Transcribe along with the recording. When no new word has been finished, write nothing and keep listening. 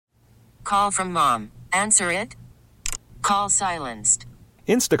Call from mom. Answer it. Call silenced.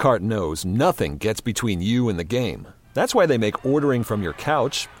 Instacart knows nothing gets between you and the game. That's why they make ordering from your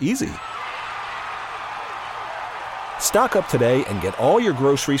couch easy. Stock up today and get all your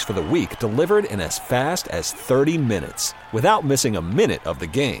groceries for the week delivered in as fast as 30 minutes without missing a minute of the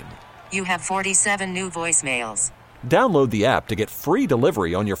game. You have 47 new voicemails. Download the app to get free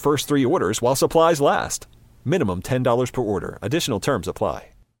delivery on your first 3 orders while supplies last. Minimum $10 per order. Additional terms apply.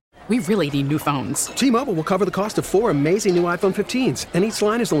 We really need new phones. T-Mobile will cover the cost of 4 amazing new iPhone 15s, and each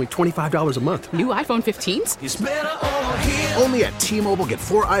line is only $25 a month. New iPhone 15s? It's better over here. Only at T-Mobile, get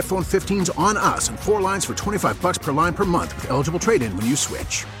 4 iPhone 15s on us and 4 lines for $25 per line per month with eligible trade-in when you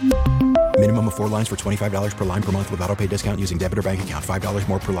switch. Minimum of 4 lines for $25 per line per month with autopay discount using debit or bank account. $5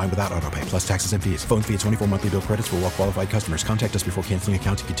 more per line without autopay, plus taxes and fees. Phone fee at 24 monthly bill credits for well-qualified customers. Contact us before canceling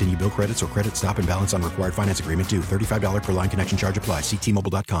account to continue bill credits or credit stop and balance on required finance agreement due. $35 per line connection charge applies. See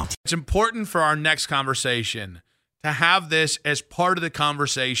T-Mobile.com. It's important for our next conversation to have this as part of the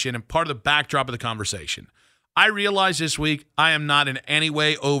conversation and part of the backdrop of the conversation. I realize this week I am not in any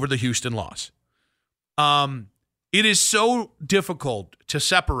way over the Houston loss. It is so difficult to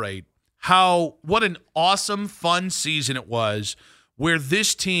separate what an awesome, fun season it was where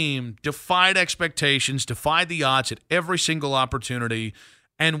this team defied expectations, defied the odds at every single opportunity,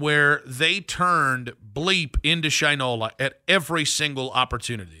 and where they turned bleep into Shinola at every single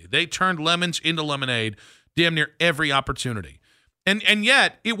opportunity. They turned lemons into lemonade damn near every opportunity. And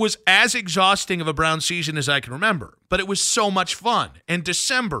yet, it was as exhausting of a Brown season as I can remember. But it was so much fun. And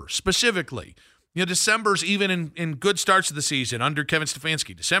December, specifically, December's even in good starts of the season under Kevin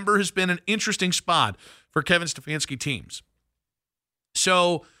Stefanski. December has been an interesting spot for Kevin Stefanski teams.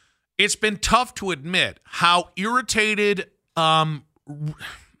 So it's been tough to admit how irritated, red-assed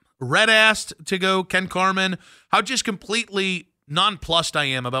to go Ken Carman, how just completely nonplussed I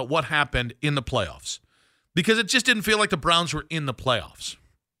am about what happened in the playoffs. Because it just didn't feel like the Browns were in the playoffs.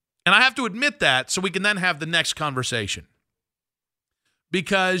 And I have to admit that so we can then have the next conversation.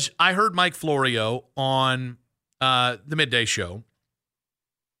 Because I heard Mike Florio on the Midday Show,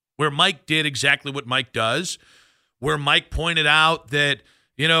 where Mike did exactly what Mike does, where Mike pointed out that,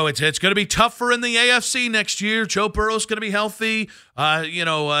 it's going to be tougher in the AFC next year. Joe Burrow's going to be healthy.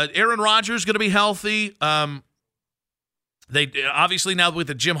 Aaron Rodgers is going to be healthy. They obviously now with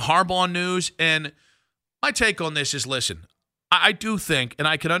the Jim Harbaugh news. And my take on this is, listen, I do think, and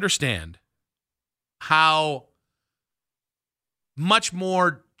I can understand how much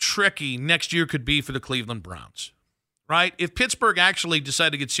more tricky next year could be for the Cleveland Browns, right? If Pittsburgh actually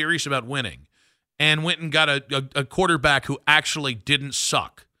decided to get serious about winning and went and got a quarterback who actually didn't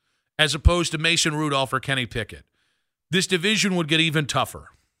suck, as opposed to Mason Rudolph or Kenny Pickett, this division would get even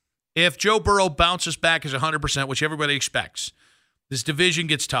tougher. If Joe Burrow bounces back as 100%, which everybody expects, this division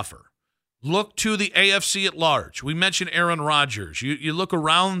gets tougher. Look to the AFC at large. We mentioned Aaron Rodgers. You look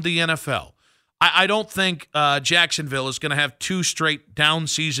around the NFL. I don't think Jacksonville is going to have 2 straight down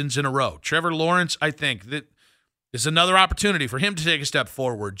seasons in a row. Trevor Lawrence, I think, that is another opportunity for him to take a step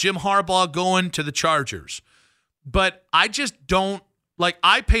forward. Jim Harbaugh going to the Chargers. But I just don't,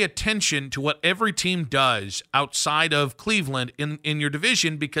 I pay attention to what every team does outside of Cleveland in your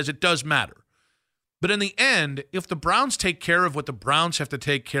division because it does matter. But in the end, if the Browns take care of what the Browns have to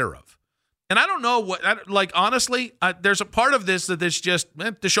take care of, and I don't know honestly, there's a part of this that is just,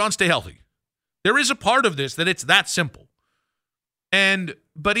 Deshaun, stay healthy. There is a part of this that it's that simple.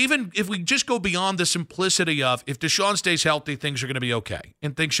 But even if we just go beyond the simplicity of if Deshaun stays healthy, things are going to be okay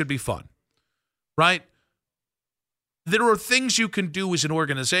and things should be fun, right? There are things you can do as an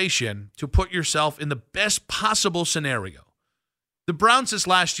organization to put yourself in the best possible scenario. The Browns this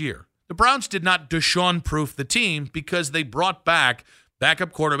last year, the Browns did not Deshaun-proof the team because they brought back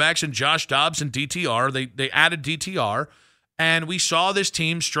backup quarterbacks and Josh Dobbs and DTR. They added DTR. And we saw this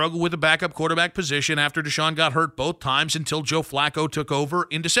team struggle with the backup quarterback position after Deshaun got hurt both times until Joe Flacco took over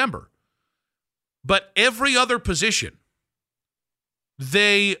in December. But every other position,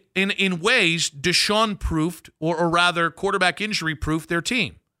 they, in ways, Deshaun-proofed, or rather quarterback injury-proofed their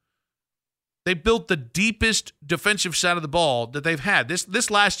team. They built the deepest defensive side of the ball that they've had.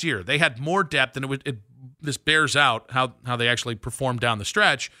 This last year, they had more depth, and this bears out how they actually performed down the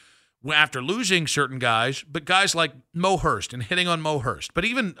stretch after losing certain guys, but guys like Mo Hurst and hitting on Mo Hurst. But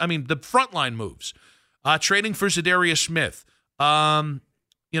even, the frontline moves, trading for Zadarius Smith, signing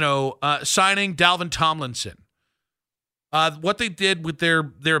Dalvin Tomlinson. What they did with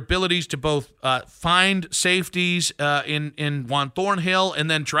their abilities to both find safeties in Juan Thornhill and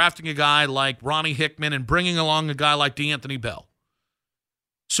then drafting a guy like Ronnie Hickman and bringing along a guy like DeAnthony Bell.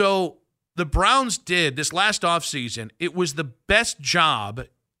 So the Browns did this last offseason, it was the best job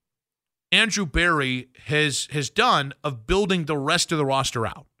Andrew Berry has done of building the rest of the roster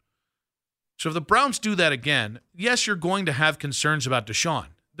out. So if the Browns do that again, yes, you're going to have concerns about Deshaun.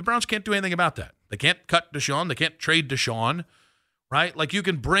 The Browns can't do anything about that. They can't cut Deshaun. They can't trade Deshaun, right? Like, you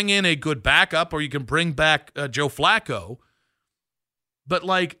can bring in a good backup or you can bring back Joe Flacco. But,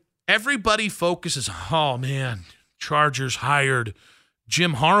 like, everybody focuses, oh, man, Chargers hired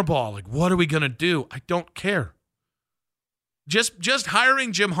Jim Harbaugh. Like, what are we going to do? I don't care. Just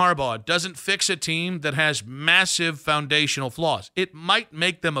hiring Jim Harbaugh doesn't fix a team that has massive foundational flaws. It might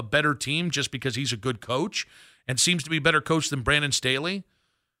make them a better team just because he's a good coach and seems to be a better coach than Brandon Staley.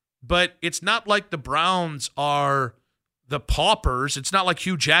 But it's not like the Browns are the paupers. It's not like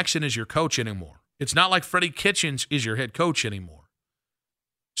Hugh Jackson is your coach anymore. It's not like Freddie Kitchens is your head coach anymore.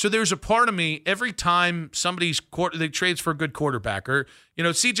 So there's a part of me, every time they trades for a good quarterback, or,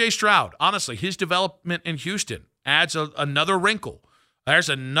 C.J. Stroud, honestly, his development in Houston adds another wrinkle. There's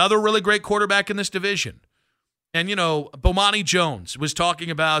another really great quarterback in this division. And, Bomani Jones was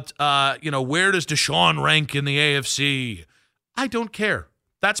talking about, where does Deshaun rank in the AFC? I don't care.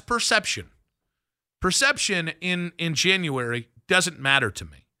 That's perception. Perception in January doesn't matter to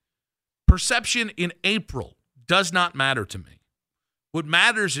me. Perception in April does not matter to me. What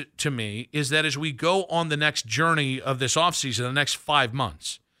matters to me is that as we go on the next journey of this offseason, the next 5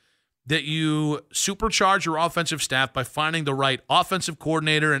 months, that you supercharge your offensive staff by finding the right offensive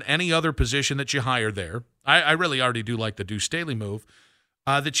coordinator and any other position that you hire there. I really already do like the Deuce Staley move.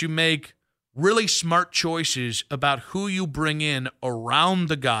 That you make really smart choices about who you bring in around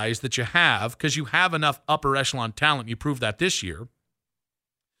the guys that you have, because you have enough upper echelon talent. You proved that this year.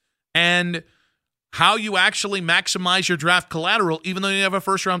 And how you actually maximize your draft collateral, even though you have a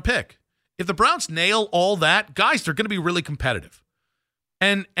first-round pick. If the Browns nail all that, guys, they're going to be really competitive.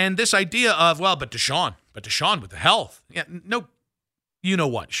 And this idea of, but Deshaun with the health. Yeah, no, you know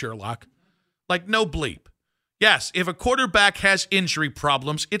what, Sherlock? Like, no bleep. Yes, if a quarterback has injury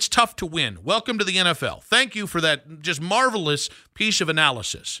problems, it's tough to win. Welcome to the NFL. Thank you for that just marvelous piece of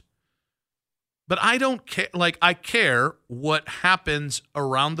analysis. But I don't care. Like, I care what happens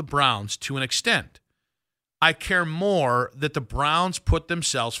around the Browns to an extent. I care more that the Browns put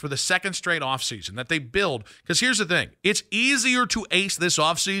themselves for the second straight offseason, that they build. Because here's the thing. It's easier to ace this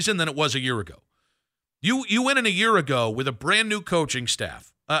offseason than it was a year ago. You went in a year ago with a brand new coaching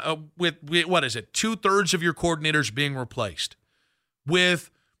staff, with what is it, 2/3 of your coordinators being replaced,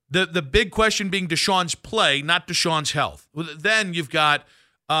 with the big question being Deshaun's play, not Deshaun's health. Then you've got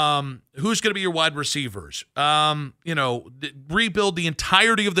who's going to be your wide receivers. Rebuild the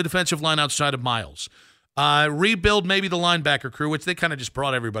entirety of the defensive line outside of Miles. Rebuild maybe the linebacker crew, which they kind of just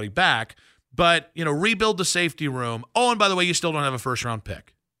brought everybody back. But, rebuild the safety room. Oh, and by the way, you still don't have a first-round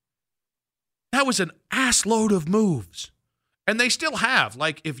pick. That was an ass load of moves. And they still have.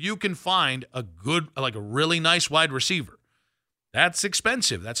 Like, if you can find a really nice wide receiver, that's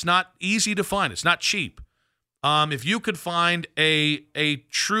expensive. That's not easy to find. It's not cheap. If you could find a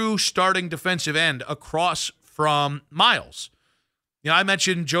true starting defensive end across from Miles. I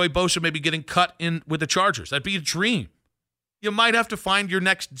mentioned Joey Bosa maybe getting cut in with the Chargers. That'd be a dream. You might have to find your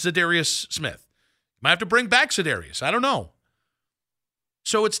next Za'Darius Smith. You might have to bring back Za'Darius. I don't know.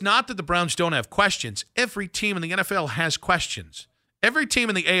 So it's not that the Browns don't have questions. Every team in the NFL has questions. Every team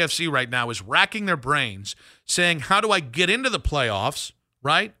in the AFC right now is racking their brains saying, how do I get into the playoffs,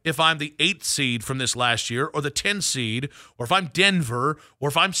 right? If I'm the 8th seed from this last year, or the 10th seed, or if I'm Denver, or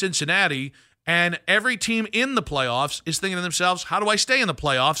if I'm Cincinnati. And every team in the playoffs is thinking to themselves, how do I stay in the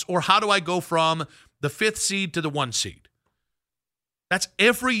playoffs, or how do I go from the 5th seed to the 1 seed? That's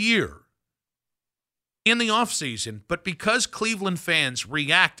every year in the offseason. But because Cleveland fans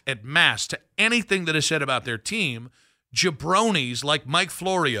react en masse to anything that is said about their team, jabronis like Mike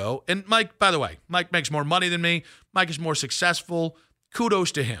Florio, and Mike, by the way, Mike makes more money than me. Mike is more successful.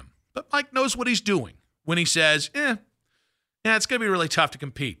 Kudos to him. But Mike knows what he's doing when he says, it's going to be really tough to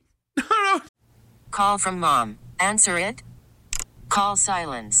compete. Call from mom. Answer it. Call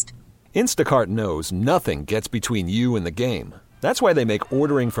silenced. Instacart knows nothing gets between you and the game. That's why they make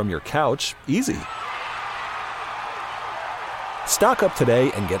ordering from your couch easy. Stock up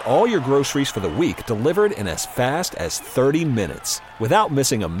today and get all your groceries for the week delivered in as fast as 30 minutes without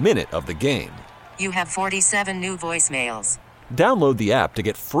missing a minute of the game. You have 47 new voicemails. Download the app to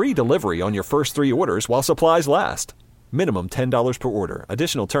get free delivery on your first 3 orders while supplies last. Minimum $10 per order.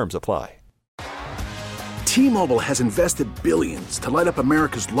 Additional terms apply. T-Mobile has invested billions to light up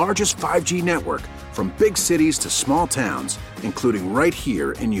America's largest 5G network, from big cities to small towns, including right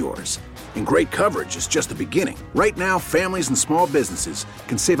here in yours. And great coverage is just the beginning. Right now, families and small businesses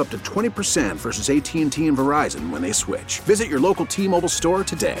can save up to 20% versus AT&T and Verizon when they switch. Visit your local T-Mobile store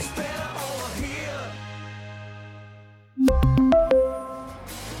today.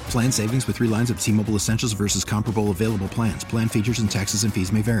 Plan savings with 3 lines of T-Mobile Essentials versus comparable available plans. Plan features and taxes and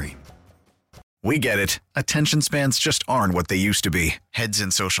fees may vary. We get it. Attention spans just aren't what they used to be. Heads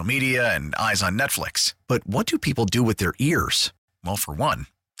in social media and eyes on Netflix. But what do people do with their ears? Well, for one,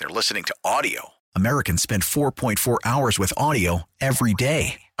 they're listening to audio. Americans spend 4.4 hours with audio every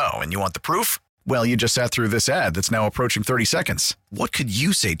day. Oh, and you want the proof? Well, you just sat through this ad that's now approaching 30 seconds. What could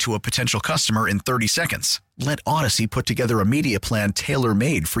you say to a potential customer in 30 seconds? Let Odyssey put together a media plan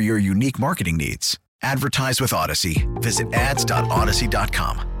tailor-made for your unique marketing needs. Advertise with Odyssey. Visit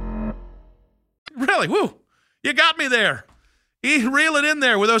ads.odyssey.com. Really, woo, you got me there. You reel it in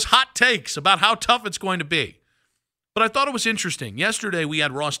there with those hot takes about how tough it's going to be. But I thought it was interesting. Yesterday we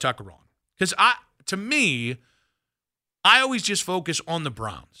had Ross Tucker on. Because to me, I always just focus on the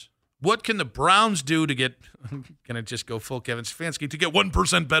Browns. What can the Browns do to get, I'm going to just go full Kevin Stefanski, to get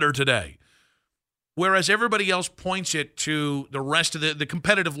 1% better today? Whereas everybody else points it to the rest of the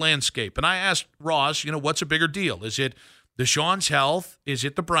competitive landscape. And I asked Ross, what's a bigger deal? Is it Deshaun's health? Is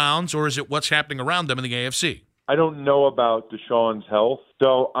it the Browns? Or is it what's happening around them in the AFC? I don't know about Deshaun's health,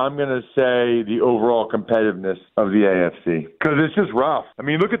 so I'm going to say the overall competitiveness of the AFC because it's just rough. I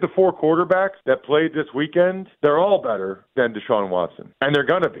mean, look at the 4 quarterbacks that played this weekend. They're all better than Deshaun Watson, and they're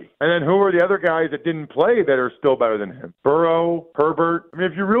going to be. And then who are the other guys that didn't play that are still better than him? Burrow, Herbert. I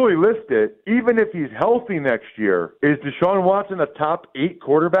mean, if you really list it, even if he's healthy next year, is Deshaun Watson a top 8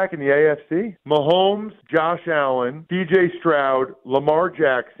 quarterback in the AFC? Mahomes, Josh Allen, DJ Stroud, Lamar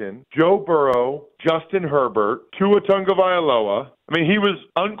Jackson, Joe Burrow, Justin Herbert, Tua Tagovailoa. I mean, he was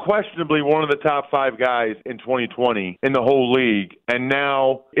unquestionably one of the top 5 guys in 2020 in the whole league, and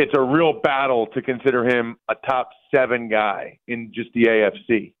now it's a real battle to consider him a top 7 guy in just the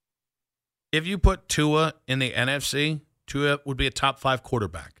AFC. If you put Tua in the NFC, Tua would be a top 5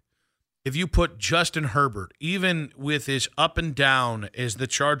 quarterback. If you put Justin Herbert, even with his up and down as the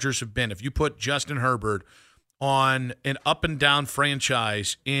Chargers have been, if you put Justin Herbert on an up and down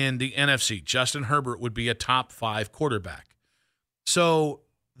franchise in the NFC, Justin Herbert would be a top 5 quarterback. So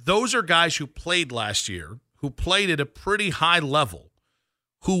those are guys who played last year, who played at a pretty high level,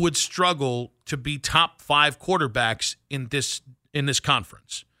 who would struggle to be top 5 quarterbacks in this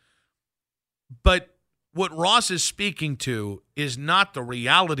conference. But what Ross is speaking to is not the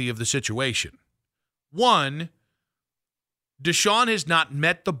reality of the situation. One, Deshaun has not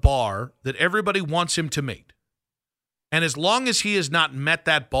met the bar that everybody wants him to meet. And as long as he has not met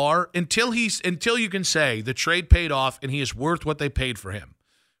that bar, until you can say the trade paid off and he is worth what they paid for him,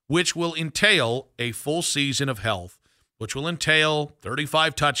 which will entail a full season of health, which will entail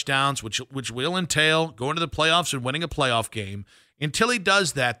 35 touchdowns, which will entail going to the playoffs and winning a playoff game. Until he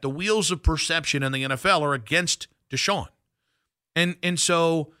does that, the wheels of perception in the NFL are against Deshaun. And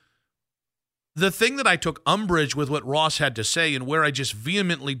so the thing that I took umbrage with what Ross had to say and where I just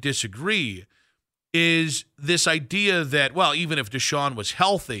vehemently disagree is this idea that, well, even if Deshaun was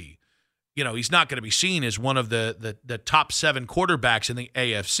healthy, he's not going to be seen as one of the top 7 quarterbacks in the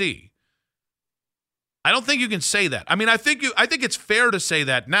AFC. I don't think you can say that. I mean, I think it's fair to say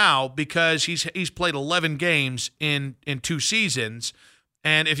that now because he's played 11 games in 2 seasons,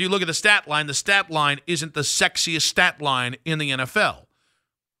 and if you look at the stat line isn't the sexiest stat line in the NFL.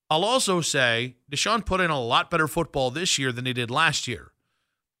 I'll also say Deshaun put in a lot better football this year than he did last year,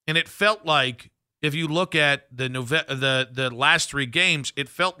 and it felt like, if you look at the last 3 games, it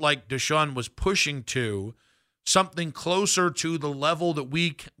felt like Deshaun was pushing to something closer to the level that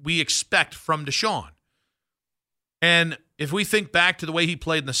we expect from Deshaun. And if we think back to the way he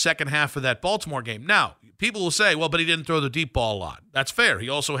played in the second half of that Baltimore game, now people will say, well, but he didn't throw the deep ball a lot. That's fair. He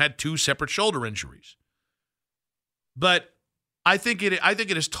also had 2 separate shoulder injuries. But I think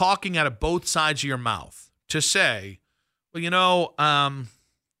it is talking out of both sides of your mouth to say, well,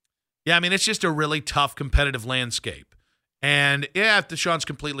 yeah, I mean, it's just a really tough competitive landscape. And yeah, if Deshaun's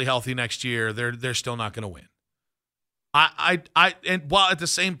completely healthy next year, they're still not going to win. And while at the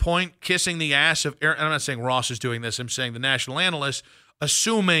same point kissing the ass of Aaron, and I'm not saying Ross is doing this, I'm saying the national analysts,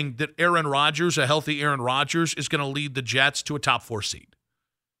 assuming that Aaron Rodgers, a healthy Aaron Rodgers, is going to lead the Jets to a top 4 seed.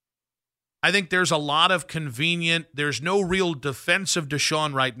 I think there's a lot of there's no real defense of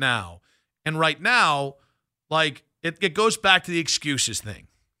Deshaun right now. And right now, it goes back to the excuses thing.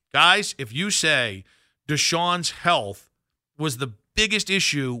 Guys, if you say Deshaun's health was the biggest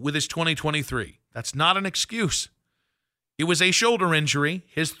issue with his 2023, that's not an excuse. It was a shoulder injury,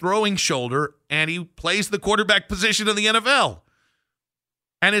 his throwing shoulder, and he plays the quarterback position in the NFL.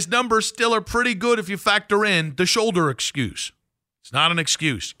 And his numbers still are pretty good if you factor in the shoulder excuse. It's not an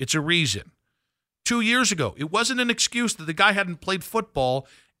excuse. It's a reason. 2 years ago, it wasn't an excuse that the guy hadn't played football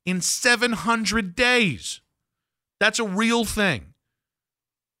in 700 days. That's a real thing.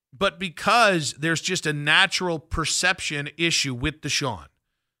 but because there's just a natural perception issue with Deshaun.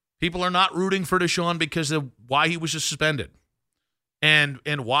 People are not rooting for Deshaun because of why he was suspended and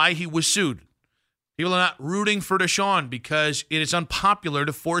why he was sued. People are not rooting for Deshaun because it is unpopular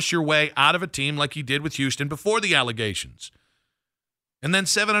to force your way out of a team like he did with Houston before the allegations. And then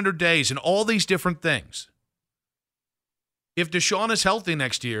 700 days and all these different things. If Deshaun is healthy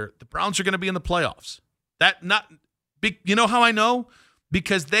next year, the Browns are going to be in the playoffs. You know how I know?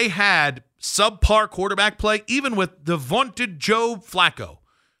 Because they had subpar quarterback play, even with the vaunted Joe Flacco.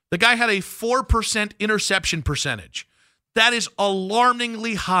 The guy had a 4% interception percentage. That is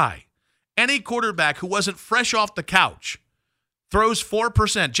alarmingly high. Any quarterback who wasn't fresh off the couch throws 4%.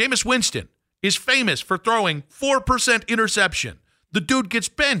 Jameis Winston is famous for throwing 4% interception. The dude gets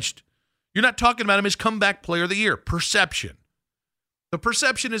benched. You're not talking about him as comeback player of the year. Perception. The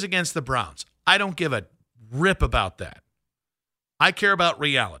perception is against the Browns. I don't give a rip about that. I care about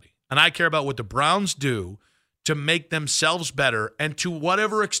reality, and I care about what the Browns do to make themselves better, and to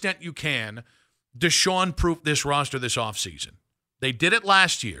whatever extent you can, Deshaun-proof this roster this offseason. They did it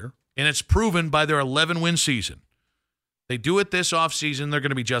last year, and it's proven by their 11-win season. They do it this offseason, they're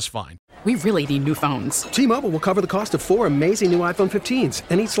going to be just fine. We really need new phones. T-Mobile will cover the cost of 4 amazing new iPhone 15s,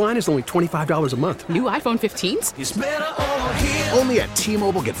 and each line is only $25 a month. New iPhone 15s? It's better over here. Only at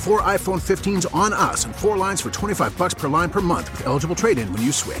T-Mobile, get 4 iPhone 15s on us and 4 lines for $25 per line per month with eligible trade-in when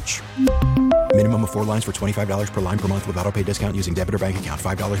you switch. Minimum of 4 lines for $25 per line per month with autopay discount using debit or bank account.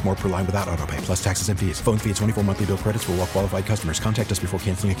 $5 more per line without autopay, plus taxes and fees. Phone fee at 24 monthly bill credits for well-qualified customers. Contact us before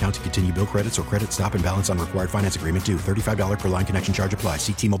canceling account to continue bill credits or credit stop and balance on required finance agreement due. $35 per line connection charge applies.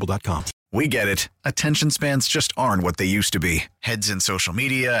 See T-Mobile.com. We get it. Attention spans just aren't what they used to be. Heads in social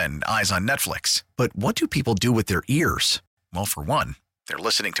media and eyes on Netflix. But what do people do with their ears? Well, for one, they're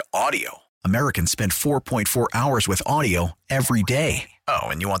listening to audio. Americans spend 4.4 hours with audio every day. Oh,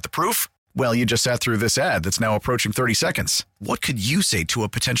 and you want the proof? Well, you just sat through this ad that's now approaching 30 seconds. What could you say to a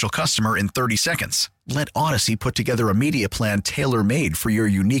potential customer in 30 seconds? Let Odyssey put together a media plan tailor-made for your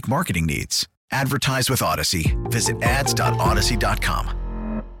unique marketing needs. Advertise with Odyssey. Visit ads.odyssey.com.